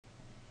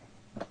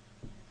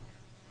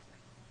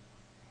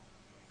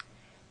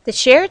The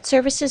Shared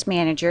Services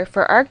Manager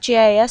for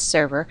ArcGIS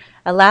Server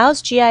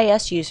allows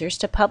GIS users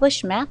to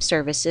publish map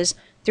services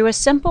through a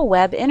simple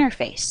web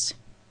interface.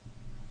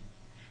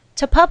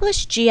 To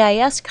publish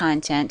GIS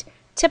content,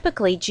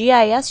 typically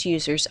GIS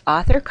users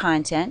author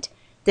content,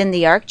 then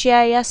the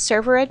ArcGIS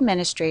Server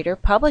Administrator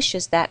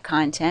publishes that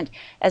content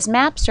as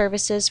map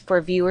services for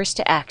viewers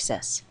to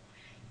access.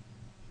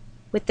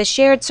 With the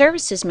Shared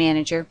Services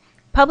Manager,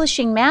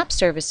 publishing map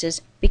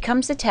services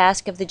becomes the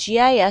task of the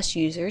GIS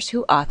users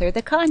who author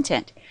the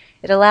content.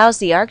 It allows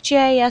the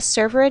ArcGIS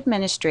Server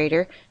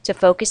Administrator to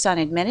focus on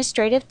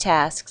administrative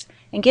tasks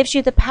and gives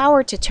you the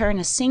power to turn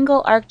a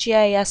single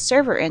ArcGIS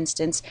server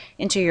instance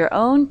into your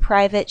own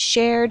private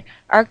shared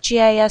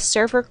ArcGIS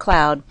server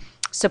cloud,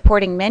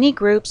 supporting many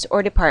groups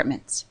or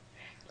departments.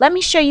 Let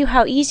me show you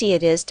how easy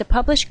it is to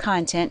publish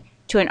content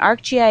to an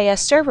ArcGIS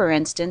server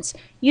instance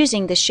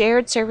using the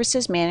Shared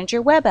Services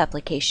Manager web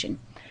application.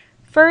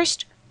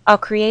 First, I'll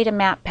create a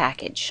map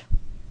package.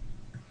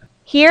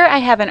 Here I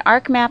have an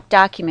ArcMap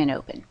document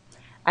open.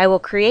 I will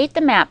create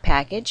the map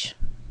package.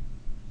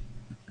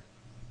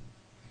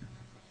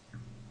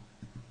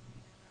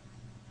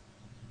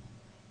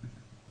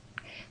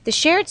 The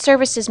Shared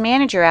Services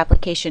Manager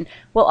application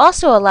will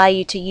also allow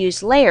you to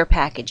use layer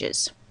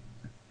packages,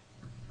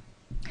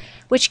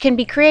 which can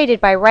be created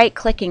by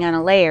right-clicking on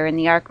a layer in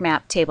the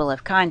ArcMap table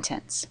of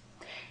contents.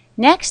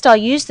 Next, I'll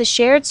use the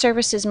Shared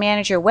Services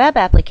Manager web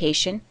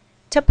application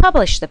to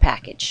publish the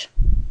package.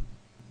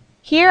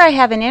 Here I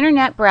have an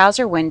internet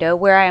browser window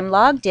where I am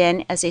logged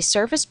in as a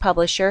service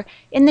publisher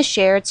in the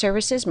Shared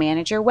Services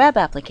Manager web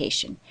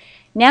application.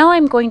 Now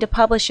I'm going to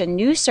publish a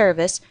new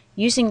service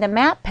using the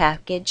map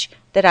package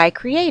that I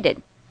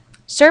created.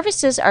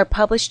 Services are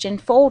published in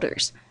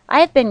folders.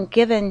 I have been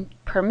given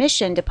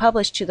permission to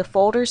publish to the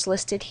folders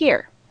listed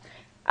here.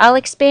 I'll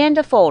expand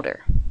a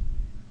folder.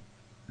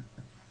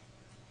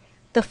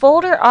 The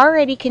folder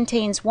already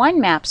contains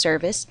one map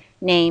service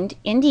named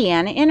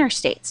Indiana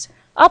Interstates.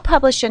 I'll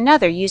publish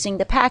another using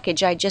the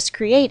package I just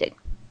created.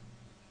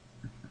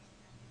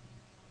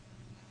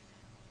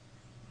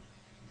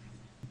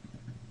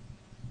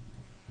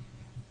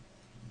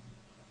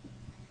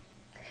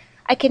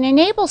 I can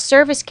enable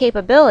service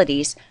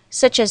capabilities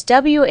such as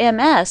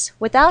WMS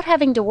without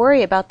having to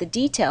worry about the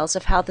details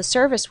of how the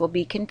service will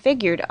be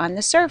configured on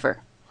the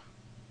server.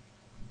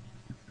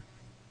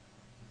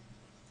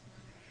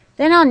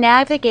 Then I'll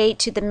navigate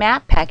to the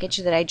map package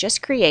that I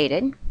just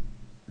created.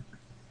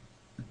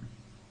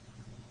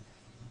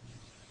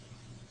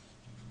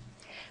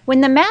 When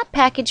the map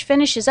package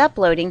finishes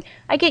uploading,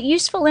 I get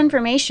useful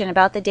information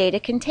about the data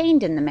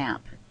contained in the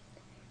map.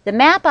 The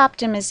map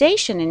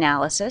optimization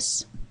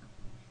analysis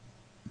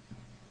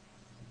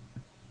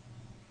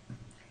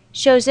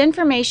shows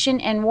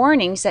information and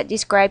warnings that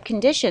describe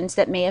conditions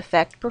that may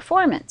affect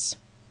performance.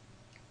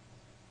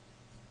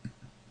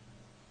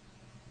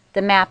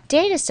 The map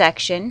data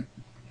section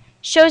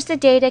shows the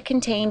data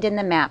contained in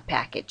the map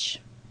package.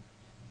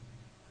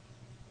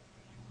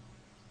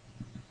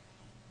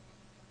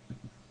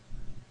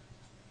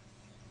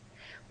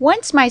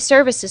 Once my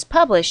service is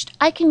published,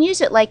 I can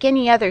use it like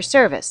any other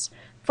service.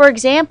 For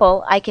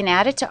example, I can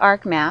add it to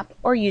ArcMap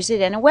or use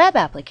it in a web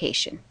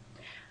application.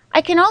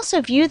 I can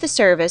also view the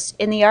service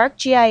in the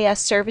ArcGIS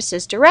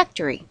Services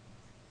directory.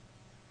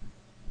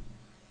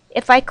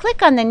 If I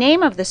click on the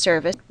name of the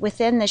service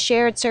within the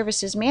Shared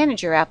Services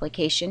Manager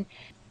application,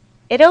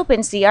 it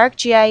opens the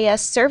ArcGIS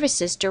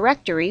Services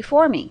directory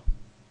for me.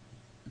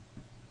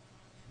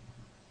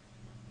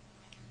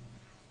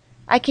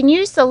 I can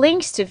use the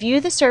links to view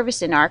the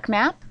service in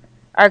ArcMap,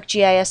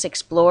 ArcGIS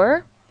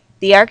Explorer,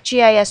 the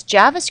ArcGIS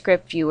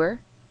JavaScript Viewer,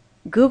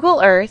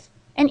 Google Earth,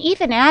 and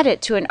even add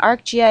it to an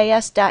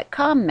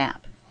ArcGIS.com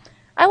map.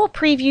 I will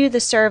preview the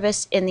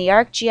service in the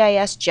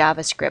ArcGIS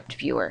JavaScript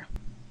Viewer.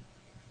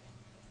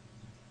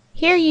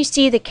 Here you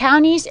see the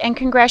counties and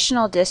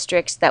congressional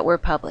districts that were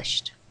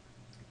published.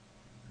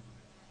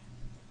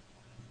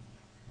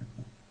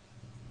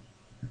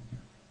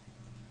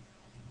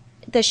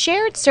 The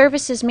Shared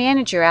Services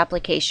Manager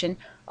application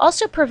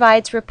also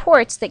provides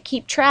reports that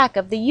keep track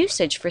of the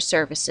usage for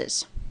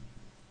services.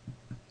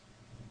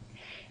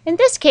 In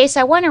this case,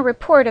 I want a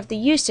report of the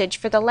usage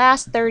for the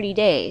last 30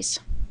 days.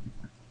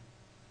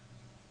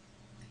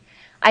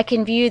 I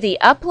can view the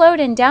upload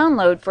and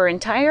download for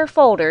entire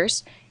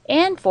folders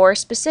and for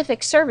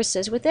specific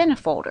services within a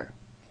folder.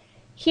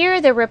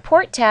 Here, the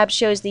Report tab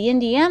shows the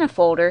Indiana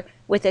folder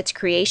with its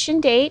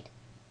creation date,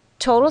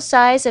 total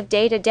size of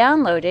data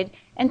downloaded,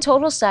 and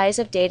total size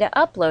of data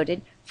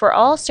uploaded for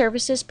all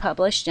services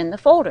published in the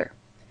folder.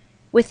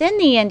 Within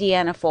the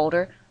Indiana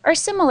folder are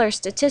similar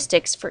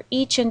statistics for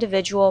each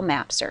individual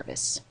map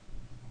service.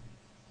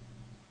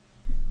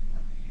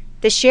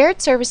 The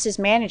Shared Services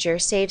Manager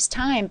saves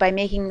time by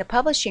making the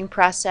publishing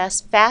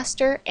process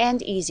faster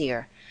and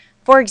easier.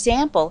 For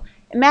example,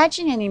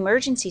 imagine an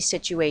emergency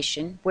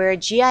situation where a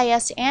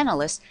GIS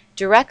analyst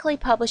directly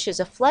publishes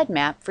a flood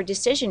map for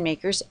decision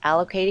makers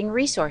allocating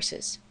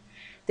resources.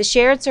 The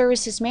Shared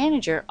Services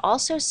Manager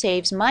also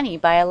saves money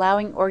by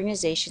allowing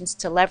organizations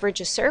to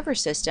leverage a server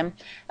system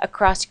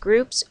across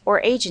groups or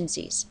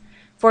agencies.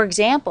 For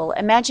example,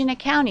 imagine a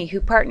county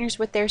who partners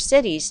with their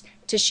cities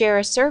to share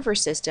a server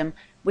system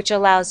which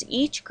allows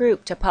each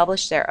group to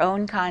publish their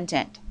own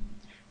content.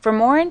 For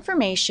more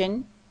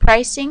information,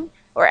 pricing,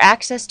 or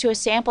access to a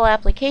sample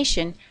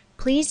application,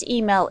 please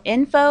email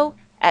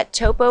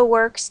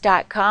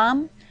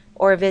info@topoworks.com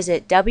or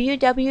visit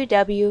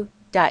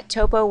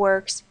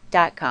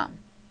www.topoworks.com.